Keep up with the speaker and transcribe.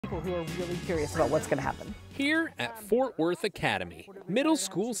people who are really curious about what's going to happen. Here at Fort Worth Academy, middle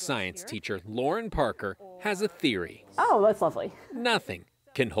school science teacher Lauren Parker has a theory. Oh, that's lovely. Nothing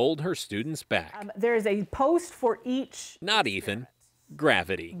can hold her students back. There is a post for each. Not even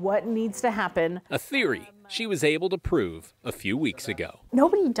gravity. What needs to happen. A theory she was able to prove a few weeks ago.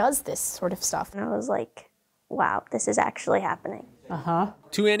 Nobody does this sort of stuff. And I was like, wow, this is actually happening.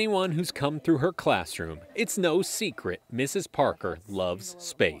 To anyone who's come through her classroom, it's no secret Mrs. Parker loves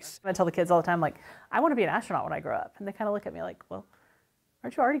space. I tell the kids all the time, like, I want to be an astronaut when I grow up. And they kind of look at me like, well,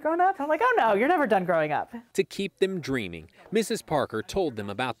 aren't you already grown up? I'm like, oh no, you're never done growing up. To keep them dreaming, Mrs. Parker told them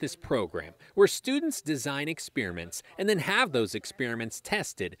about this program where students design experiments and then have those experiments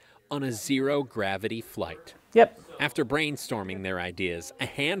tested on a zero-gravity flight. Yep. After brainstorming their ideas, a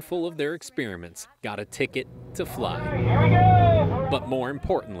handful of their experiments got a ticket to fly. But more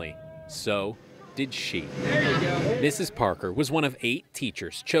importantly, so did she. There you go. Mrs. Parker was one of 8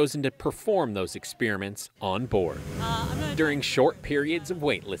 teachers chosen to perform those experiments on board. During short periods of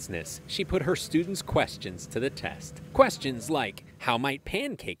weightlessness, she put her students' questions to the test. Questions like, how might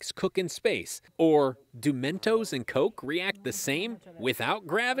pancakes cook in space? Or, do Mentos and Coke react the same without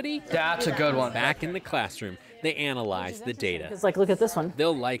gravity? That's a good one. Back in the classroom, they analyzed the data. It's like, look at this one.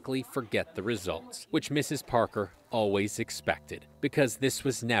 They'll likely forget the results, which Mrs. Parker always expected, because this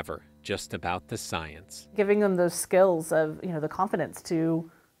was never just about the science. Giving them those skills of, the confidence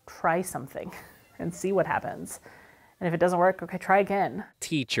to try something and see what happens. And if it doesn't work, okay, try again.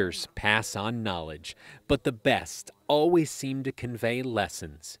 Teachers pass on knowledge, but the best always seem to convey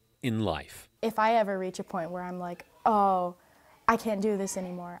lessons in life. If I ever reach a point where I'm like, oh, I can't do this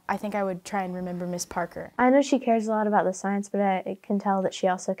anymore, I think I would try and remember Miss Parker. I know she cares a lot about the science, but I can tell that she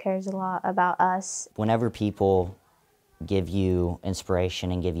also cares a lot about us. Whenever people give you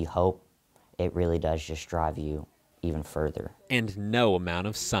inspiration and give you hope, it really does just drive you even further. And no amount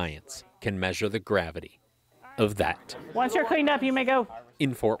of science can measure the gravity of that. Once you're cleaned up, you may go.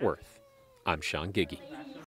 In Fort Worth, I'm Sean Giggy.